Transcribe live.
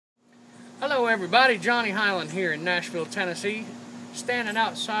Hello everybody, Johnny Hiland here in Nashville, Tennessee, standing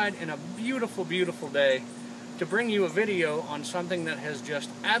outside in a beautiful, beautiful day to bring you a video on something that has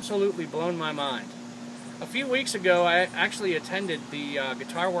just absolutely blown my mind. A few weeks ago I actually attended the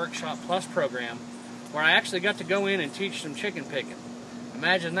Guitar Workshop Plus program where I actually got to go in and teach some chicken picking.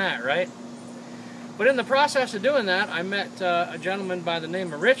 Imagine that, right? But in the process of doing that, I met a gentleman by the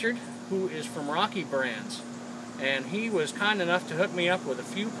name of Richard, who is from Rocky Brands. And he was kind enough to hook me up with a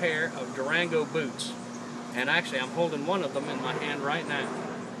few pair of Durango boots. And actually, I'm holding one of them in my hand right now.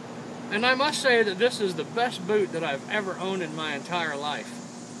 And I must say that this is the best boot that I've ever owned in my entire life.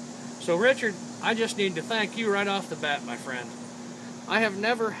 So Richard, I just need to thank you right off the bat, my friend. I have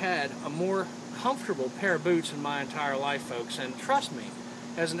never had a more comfortable pair of boots in my entire life, folks. And trust me,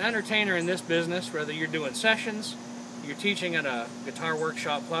 as an entertainer in this business, whether you're doing sessions, you're teaching at a Guitar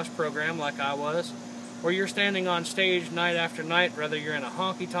Workshop Plus program like I was, or you're standing on stage night after night, whether you're in a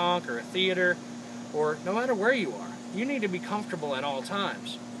honky-tonk or a theater, or no matter where you are, you need to be comfortable at all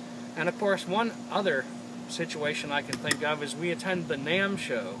times. And of course, one other situation I can think of is we attend the NAMM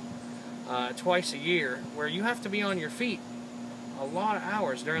show twice a year, where you have to be on your feet a lot of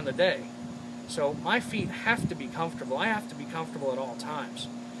hours during the day. So my feet have to be comfortable. I have to be comfortable at all times.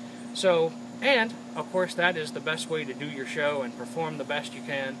 So, and of course, that is the best way to do your show and perform the best you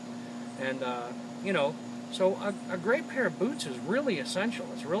can. And you know, so a great pair of boots is really essential.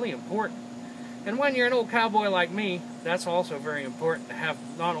 It's really important. And when you're an old cowboy like me, that's also very important to have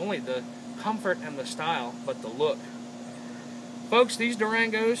not only the comfort and the style, but the look. Folks, these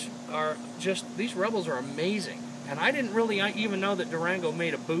Durangos are just, these Rebels are amazing. And I didn't really even know that Durango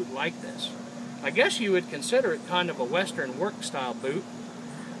made a boot like this. I guess you would consider it kind of a Western work style boot,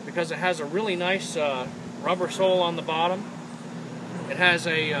 because it has a really nice rubber sole on the bottom. It has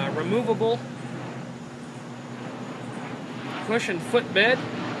a removable cushion footbed,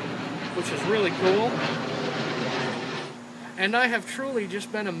 which is really cool. And I have truly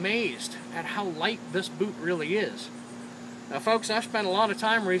just been amazed at how light this boot really is. Now folks, I've spent a lot of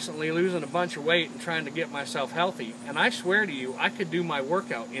time recently losing a bunch of weight and trying to get myself healthy, and I swear to you, I could do my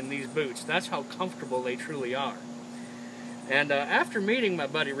workout in these boots. That's how comfortable they truly are. And after meeting my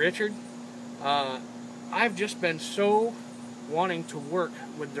buddy Richard, I've just been so wanting to work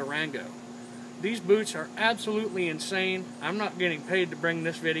with Durango. These boots are absolutely insane. I'm not getting paid to bring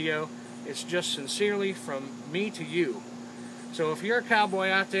this video. It's just sincerely from me to you. So if you're a cowboy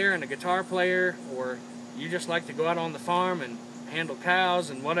out there and a guitar player, or you just like to go out on the farm and handle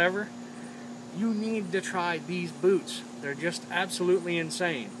cows and whatever, you need to try these boots. They're just absolutely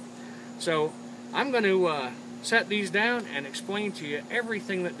insane. So I'm going to set these down and explain to you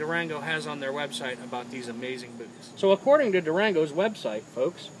everything that Durango has on their website about these amazing boots. So according to Durango's website,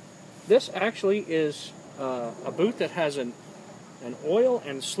 folks, this actually is a boot that has an oil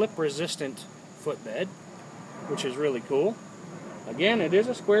and slip resistant footbed, which is really cool. Again, it is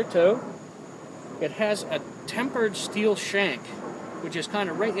a square toe. It has a tempered steel shank, which is kind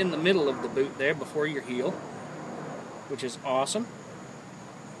of right in the middle of the boot there before your heel, which is awesome.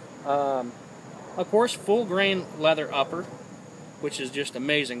 Of course, full grain leather upper, which is just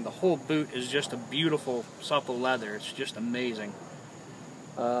amazing. The whole boot is just a beautiful, supple leather. It's just amazing.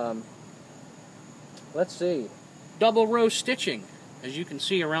 Let's see. Double row stitching, as you can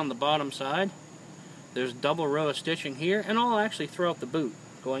see around the bottom side. There's double row of stitching here, and all actually throughout the boot,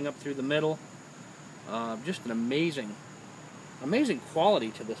 going up through the middle. Just an amazing quality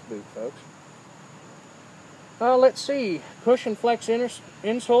to this boot, folks. Let's see, cushion flex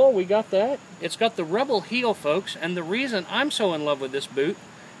insole, we got that. It's got the Rebel heel, folks, and the reason I'm so in love with this boot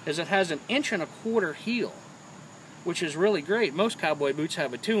is it has an 1.25 inch heel, which is really great. Most cowboy boots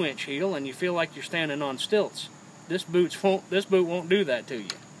have a 2-inch heel, and you feel like you're standing on stilts. This boot won't do that to you.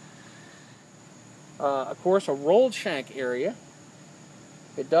 Of course, a rolled shank area.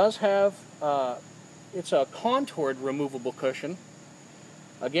 It does have, it's a contoured removable cushion.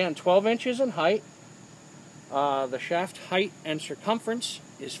 Again, 12 inches in height. The shaft height and circumference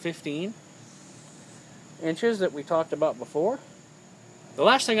is 15 inches that we talked about before. The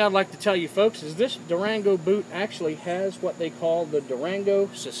last thing I'd like to tell you folks is this Durango boot actually has what they call the Durango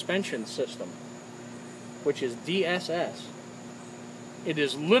suspension system, which is DSS. It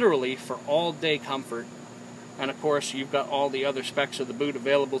is literally for all-day comfort, and of course you've got all the other specs of the boot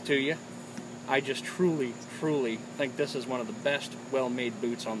available to you. I just truly, truly think this is one of the best well-made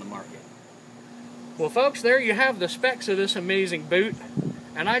boots on the market. Well folks, there you have the specs of this amazing boot,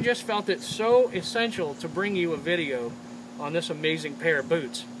 and I just felt it so essential to bring you a video on this amazing pair of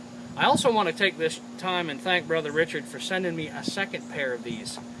boots. I also want to take this time and thank Brother Richard for sending me a second pair of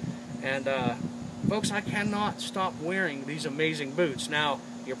these. And folks, I cannot stop wearing these amazing boots. Now,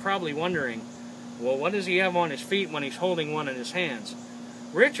 you're probably wondering, well, what does he have on his feet when he's holding one in his hands?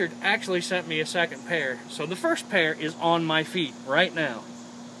 Richard actually sent me a second pair, so the first pair is on my feet right now.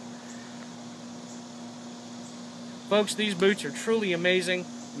 Folks, these boots are truly amazing.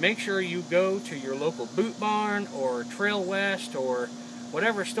 Make sure you go to your local boot barn or Trail West or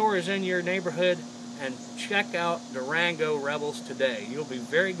whatever store is in your neighborhood and check out Durango Rebels today. You'll be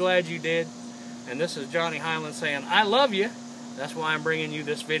very glad you did. And this is Johnny Hiland saying, I love you. That's why I'm bringing you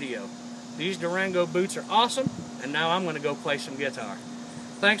this video. These Durango boots are awesome, and now I'm going to go play some guitar.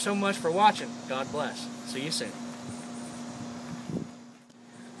 Thanks so much for watching. God bless. See you soon.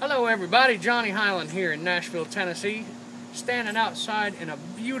 Hello everybody, Johnny Hiland here in Nashville, Tennessee, standing outside in a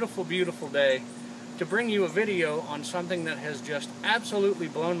beautiful, beautiful day to bring you a video on something that has just absolutely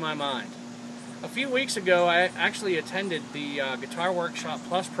blown my mind. A few weeks ago, I actually attended the Guitar Workshop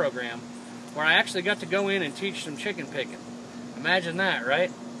Plus program, where I actually got to go in and teach some chicken picking. Imagine that,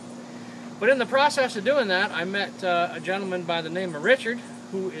 right? But in the process of doing that, I met a gentleman by the name of Richard,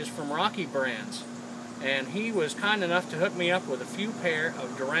 who is from Rocky Brands. And he was kind enough to hook me up with a few pair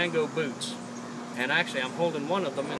of Durango boots. And actually, I'm holding one of them in